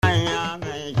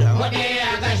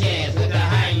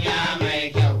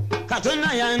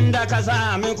inda ka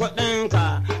sami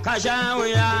kuɗinka, ka sha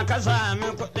wuya ka sami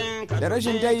kuɗinka. Da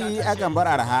rashin tayi akan bar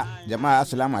arha. Jama'a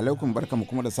assalamu alaikum, barkamu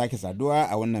kuma da sake saduwa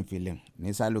a wannan filin.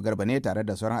 Ni SALIHU GARBA ne tare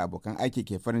da sauran abokan aiki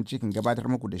ke farin cikin gabatar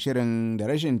muku da shirin da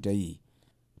rashin tayi.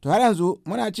 To har yanzu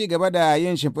muna ci gaba da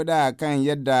yin shimfiɗa kan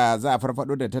yadda za a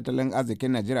farfado da tattalin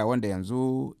arzikin Najeriya wanda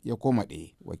yanzu ya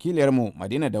komaɗe. Wakiliyarmu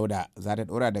Madina Dauda za ta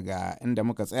ɗora daga inda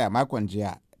muka tsaya makon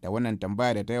jiya da wannan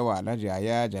tambaya da ta yi wa Alhaji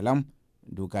Yaya Jalam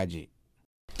Dukaje.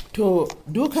 To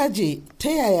Dukaje, ta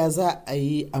yaya za a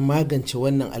yi a magance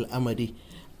wannan al'amari?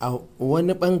 A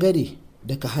wani bangare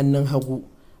daga hannun hagu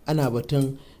ana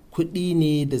batun kuɗi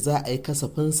ne da za a yi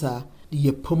kasafinsa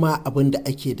ya fi ma abin da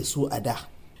ake da su a da.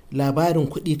 Labarin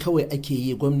kuɗi kawai ake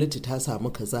yi, gwamnati ta samu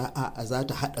kaza, a za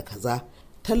ta haɗa kaza.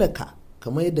 Talaka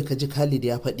kamar yadda ka ji Khalid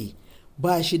ya faɗi,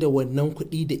 ba shi da wannan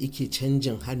kuɗi da ike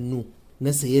canjin hannu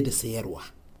na saye da sayarwa.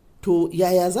 To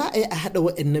yaya za a yi a haɗa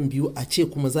waɗannan biyu a ce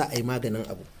kuma za a yi maganin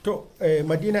abu? To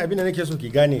Madina, abin da nake so ki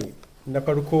gane na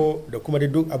farko da kuma da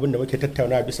duk abin da muke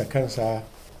tattauna bisa kansa,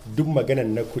 duk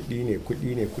maganan na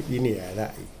kuɗi ne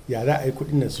ya za a yi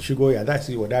kuɗin nan su shigo, ya za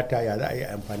su yi wadata, ya za a yi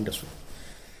amfani da su.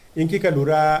 In kika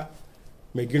lura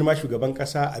mai girma shugaban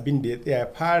kasa abin da ya tsaya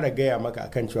fara gaya maka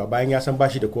akan cewa bayan ya san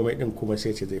bashi da komai din kuma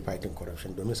sai ce zai fighting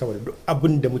corruption, domin saboda duk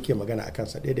abin da muke magana akan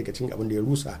sa ɗaya daga cikin abin da ya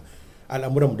rusa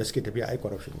al'amuranmu da suke tafiya ai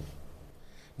corruption ne.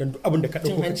 Dan duk abin da ka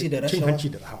dauko cin hanci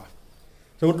da rahawa.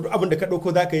 Saboda duk abin da ka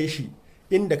dauko zaka yi shi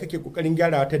inda kake kokarin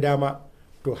gyarawa ta dama,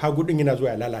 to hagu din yana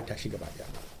zuwa ya lalata shi gaba daya.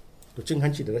 To cin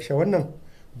hanci da rashawa wannan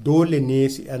dole ne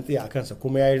sai an tsaya akan sa,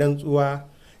 kuma yayi rantsuwa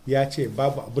ya ce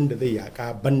babu abin da zai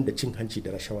yaka banda cin hanci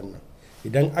da rashawan nan.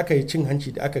 Idan aka yi cin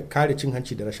hanci da aka kare cin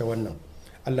hanci da rashawan nan,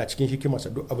 Allah cikin hikimarsa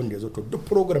duk abin da ya zo, to duk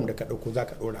program da ka dauko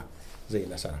zaka dora zai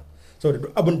nasara. Saboda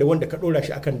duk abin da wanda ka dora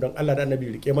shi akan don Allah da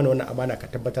Annabi rike mana wannan amana ka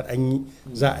tabbatar an yi,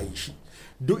 za a yi shi.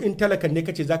 Duk in talakan ne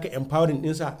kace zaka empowering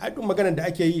din sa, a duk maganar da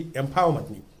ake yi empowerment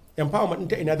ne. Empowerment din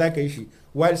ta ina zaka yi shi?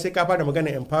 Wai sai ka fara magana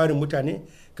empowering mutane,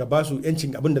 ka ba su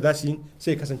yancin abin da za su yi,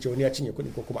 sai kasance wani ya cinye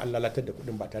kuɗi ko kuma an lalatar da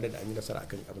kuɗin ba tare da an yi nasara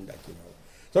akan abin da ake nawa.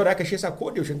 Saboda haka shi yasa ko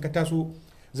da yaushe ka taso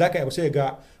zaka yi sai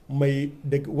ga mai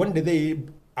wanda zai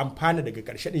amfana daga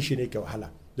ƙarshe din shi ne ke wahala.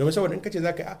 Domin saboda in kace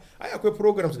zaka ai akwai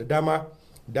programs da dama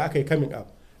da aka yi coming up,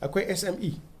 akwai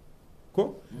SME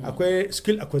ko akwai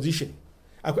skill acquisition,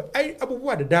 akwai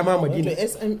abubuwa da dama Madina. Wato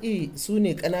SME su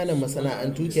ne ƙananan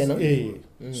masana'antu kenan?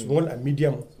 Small and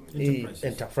medium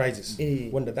enterprises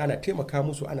wanda ana taimaka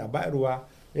musu, ana bayarwa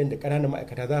yadda ƙananan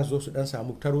ma'aikata za su zo su dan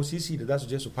samu taro sisi da za su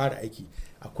je su fara aiki,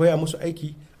 a koya musu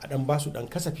aiki, a dan ba su dan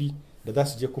kasafi da za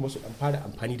su je kuma su dan fara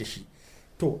amfani da shi.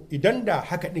 To idan da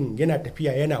haka din yana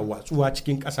tafiya yana watsuwa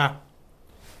cikin ƙasa,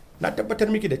 na tabbatar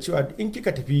miki da cewa in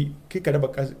kika tafi kika raba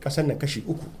ƙasar nan kashi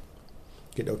uku,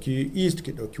 ki dauki east,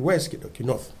 ki dauki west, ki dauki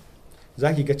north,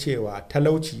 za ki ga cewa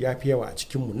talauci ya fi yawa a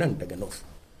cikinmu nan daga north.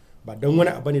 Ba don wani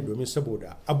abu ne, domin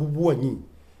saboda abubuwan yi,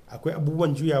 akwai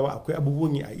abubuwan juyawa, akwai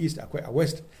abubuwan yi a east, akwai a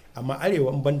west, amma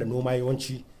arewa in banda noma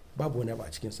yawanci babu wani abu a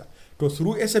cikinsa. To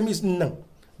through SMEs din nan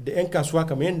da 'yan kasuwa,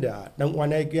 kamar yadda dan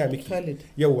uwana ya gaya miki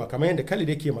yauwa, kamar yadda Khalid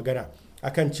yake magana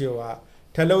akan cewa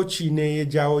talauci ne ya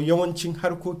jawo yawancin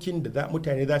harkokin da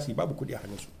mutane za su yi babu kuɗi a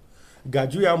hannunsu. Ga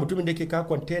juyawa, mutumin da ke ka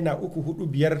kwantena 3, 4,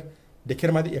 5 da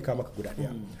kirma zai iya kama ka guda ɗaya.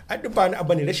 A duk ba wani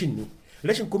abu ne, rashin ne.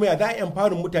 Rashin kuma ya za a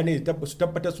empower mutane su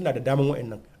tabbatar suna da daman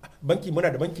wa'annan. Banki, muna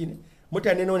da banki ne.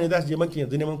 Mutane nawa ne za su je banki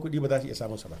yanzu neman kuɗi ba za su iya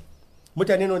samun sa ba.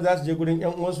 Mutane nawa za su je gurin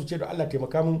yan uwansu ce da Allah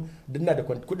taimaka min, ina da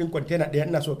kuɗin kwantena ɗaya,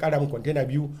 ina so ƙara min kwantena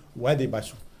 2, wa zai ba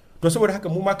su. To saboda haka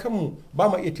mu ma kanmu ba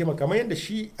ma iya taimaka, kamar yadda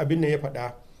shi abin nan ya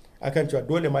faɗa akan cewa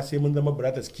dole ma sai mun zama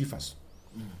brothers keepers,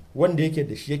 wanda yake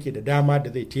da shi yake da dama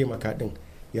da zai taimaka din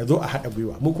ya zo a haɗa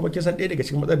gwiwa. Mu kuma kisan ɗaya daga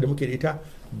cikin matsalar da muke da ita,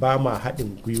 ba ma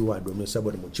haɗin gwiwa domin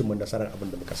saboda mu cimma nasarar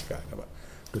abin da muka saka a gaba.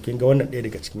 To kin ga wannan ɗaya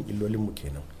daga cikin illolin mu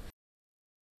kenan.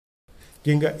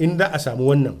 Kin ga in za a samu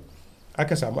wannan,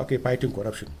 aka yi fighting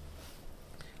corruption,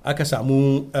 aka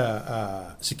samu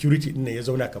security din ne ya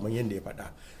zauna kamar yadda ya faɗa,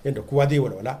 yadda kowa zai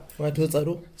walwala, wato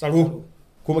tsaro.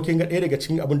 Kuma kin ga ɗaya daga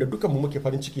cikin abin da dukanmu muke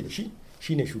farin ciki da shi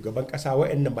shine shugaban ƙasa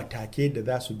waɗannan matakai da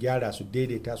za su gyara, su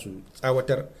daidaita, su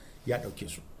tsawatar, ya ɗauke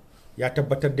su, ya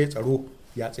tabbatar dai tsaro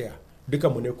ya tsaya.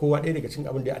 Dukanmu ne, kowa ɗaya daga cikin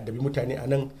abin da ya addabi mutane a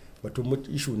nan batun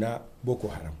ishu na Boko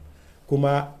Haram,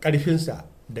 kuma ƙarfinsa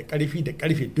da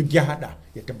ƙarfe duk ya haɗa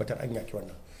ya tabbatar an yaki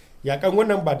wannan. Yakan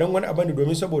wannan ba don wani abu ne,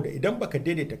 domin saboda idan baka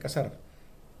daidaita ƙasar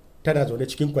tana zaune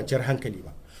cikin kwanciyar hankali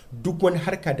ba, duk wani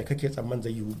harka da kake tsamman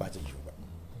zai yiwu ba zai yiwu ba.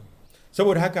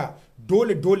 Saboda haka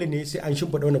dole ne sai an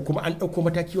shimfiɗa wannan, kuma an ɗauko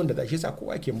mataki wanda za shi sa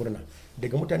kowa ke murna,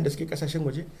 daga mutanen da suke ƙasashen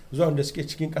waje zuwa wanda suke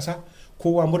cikin ƙasa,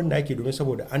 kowa murna yake, domin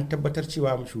saboda an tabbatar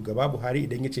cewa shugaba Buhari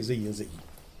idan ya ce zai yi.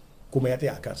 kuma ya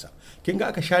tsaya a kansa. Kin ga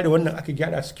aka share wannan, aka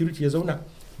gyara security ya zauna,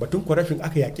 batun corruption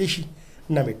aka yaƙe shi,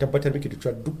 ina mai tabbatar miki da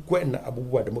cewa duk waɗannan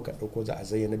abubuwa da muka ɗauko za a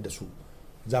zayyanar da su,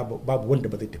 babu wanda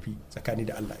ba zai tafi tsakani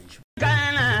da Allah ya shi.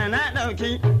 Kana na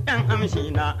ɗauki ‘yan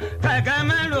amshi na, ka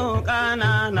gama roƙa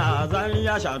na zan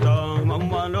ya shato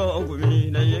mammalo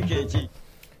gumi da yake ci.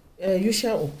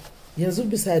 Yusha'u, yanzu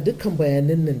bisa dukkan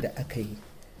bayanan nan da aka yi,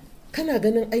 kana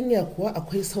ganin anya kuwa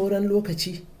akwai sauran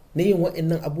lokaci na yin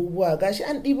waɗannan abubuwa? Gashi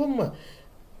an ɗiban ma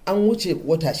an wuce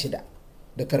wata 6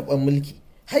 da karɓar mulki,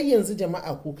 har yanzu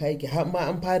jama'a kuka yake, har ma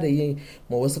an fara yin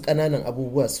ma wasu ƙananan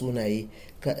abubuwa sunaye.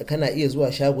 Kana iya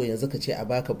zuwa shago yanzu ka ce a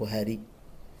baka Buhari.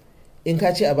 In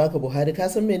ka ce a baka Buhari, ka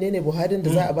san menene Buharin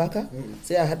da za a baka?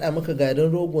 Sai a haɗa maka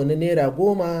garin rogo na naira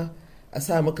 10, a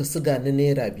sa maka siga na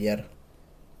naira 5.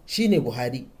 Shine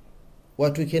Buhari.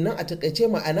 Wato kenan a takaice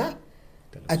ma'ana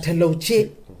a talauce,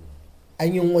 a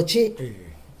yunwace,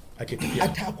 a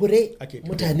takure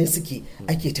mutane suke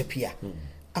ake tafiya.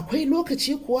 Akwai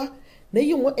lokaci kuwa na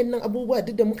yin waɗannan abubuwa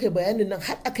duk da muka yi bayanin nan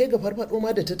har a kai ga farfaɗo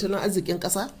ma da tattalin arzikin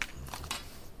ƙasa?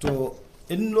 To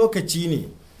in lokaci ne,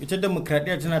 ita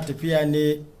demokradiyya tana tafiya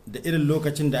ne da irin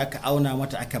lokacin da aka auna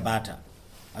mata aka bata.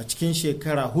 A cikin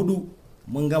shekara 4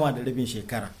 mun gama da rabin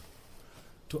shekara.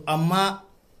 To amma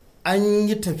an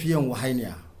yi tafiyan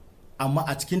wahainiya, amma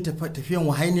a cikin tafiyan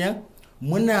wahainiya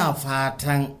muna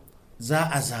fatan za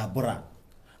a zabura.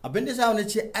 Abin da sa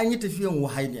ce an yi tafiyan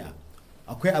wahainiya,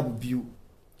 akwai abu biyu.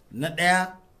 Na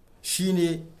ɗaya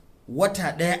shine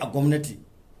wata ɗaya a gwamnati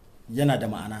yana da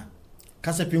ma'ana.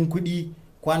 Kasafin kuɗi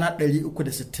kwana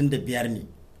 365 ne.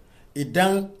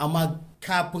 Idan amma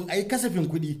kafin a yi kasafin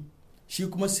kuɗi, shi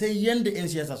kuma sai yanda 'yan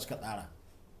siyasa suka tsara.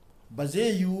 Ba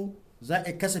zai yiwu za a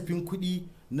yi kasafin kuɗi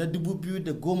na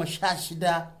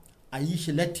 2016 a yi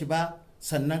shi latti ba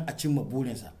sannan a cimma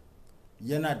burinsa.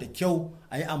 Yana da kyau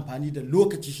a yi amfani da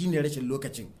lokaci, shine rashin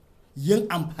lokacin. Yin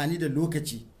amfani da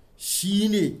lokaci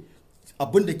shine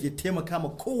abin da ke taimaka ma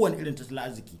kowane irin tattalin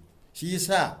arziki. Shi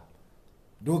yasa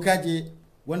dokaje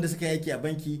wanda suka yi aiki a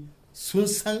banki sun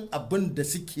san abin da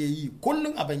suke yi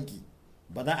kullum a banki.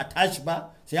 Ba za a tashi ba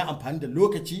sai an amfani da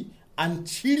lokaci, an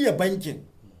shirya bankin,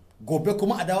 gobe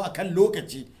kuma a dawo akan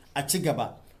lokaci a ci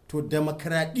gaba. To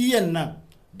demokradiyyar nan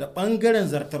da ɓangaren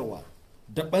zartarwa,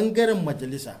 da ɓangaren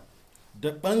majalisa, da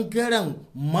ɓangaren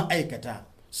ma'aikata,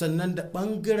 sannan da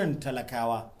ɓangaren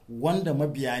talakawa wanda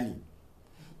mabiya ne,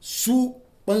 su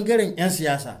ɓangaren 'yan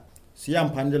siyasa su yi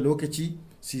amfani da lokaci,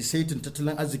 su yi saitin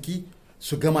tattalin arziki,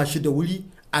 su gama shi da wuri,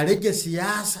 a rage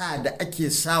siyasa da ake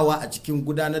sawa a cikin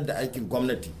gudanar da aikin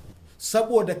gwamnati,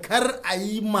 saboda kar a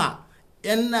yi ma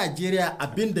 'yan Najeriya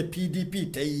abin da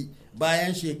PDP ta yi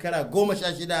bayan shekara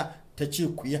 16 ta ce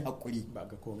ku yi haƙuri,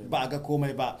 ba a ga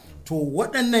komai ba. To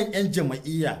waɗannan 'yan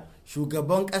jama'iyya,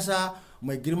 shugaban ƙasa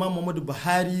mai girma Muhammadu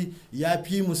Buhari ya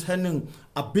fi mu sanin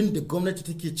abin da gwamnati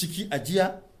take ciki a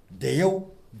jiya da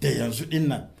yau da yanzu din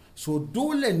nan. So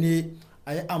dole ne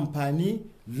a yi amfani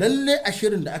lalle a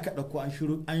shirin da aka ɗauko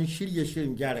an shirya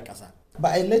shirin gyara ƙasa. Ba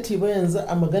a yi latti ba yanzu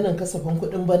a maganan kasafin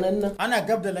kuɗin banan nan? Ana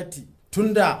gab da latti.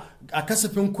 Tunda a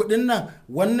kasafin kuɗin nan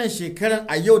wannan shekarar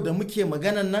a yau da muke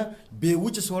maganan nan bai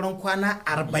wuce sauran kwana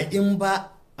 40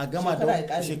 ba a gama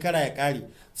da shekara ya ƙare.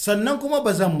 Sannan kuma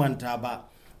ba zan manta ba,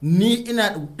 ni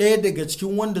ina ɗaya daga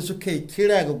cikin wanda suka yi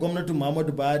kira ga gwamnatin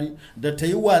Muhammadu Buhari da ta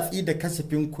yi watsi da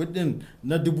kasafin kuɗin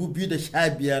na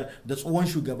 2015 da tsohon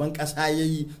shugaban ƙasa ya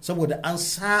yi, saboda an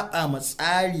saba ma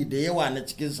tsari da yawa na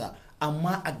cikinsa.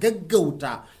 Amma a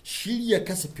gaggauta shirya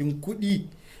kasafin kuɗi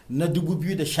na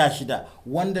 2016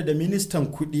 wanda da ministan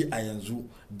kuɗi a yanzu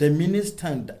da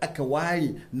ministan da aka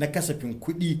ware na kasafin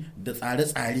kuɗi da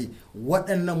tsare-tsare,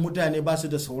 waɗannan mutane ba su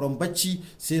da sauran bacci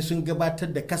sai sun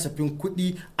gabatar da kasafin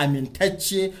kuɗi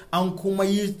amintacce, an kuma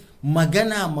yi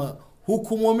magana ma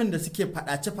hukumomin da suke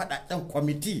faɗace-faɗacen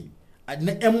kwamiti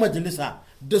na 'yan majalisa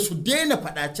da su daina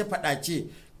faɗace-faɗace,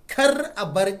 kar a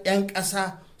bar 'yan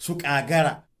ƙasa su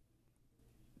ƙagara.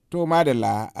 To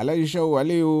madalla, Alhaji Shehu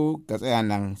Aliyu ka tsaya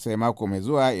nan sai mako mai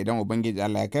zuwa idan Ubangiji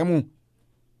Allah ya kai mu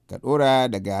ka ɗora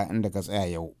daga inda ka tsaya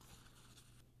yau.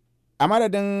 A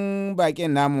madadin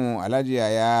baƙin namu Alhaji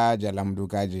Yaya Jalam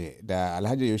Dukaje da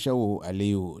Alhaji Shehu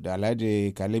Aliyu da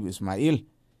Alhaji Kalib Ismail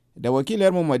da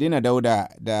wakilarmu Madina Dauda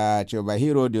da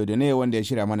Chebahiro Diodone wanda ya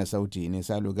shirya mana sauti ne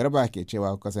Salu Garba ke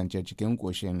cewa kasance cikin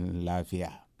ƙoshin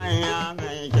lafiya.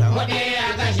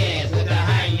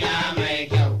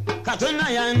 Ka tuna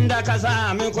yanda ka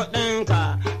sami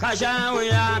kuɗinka, ka sha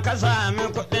wuya ka sami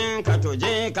kuɗinka, to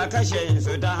je ka kashe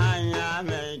su ta hanya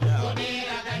mai kyau.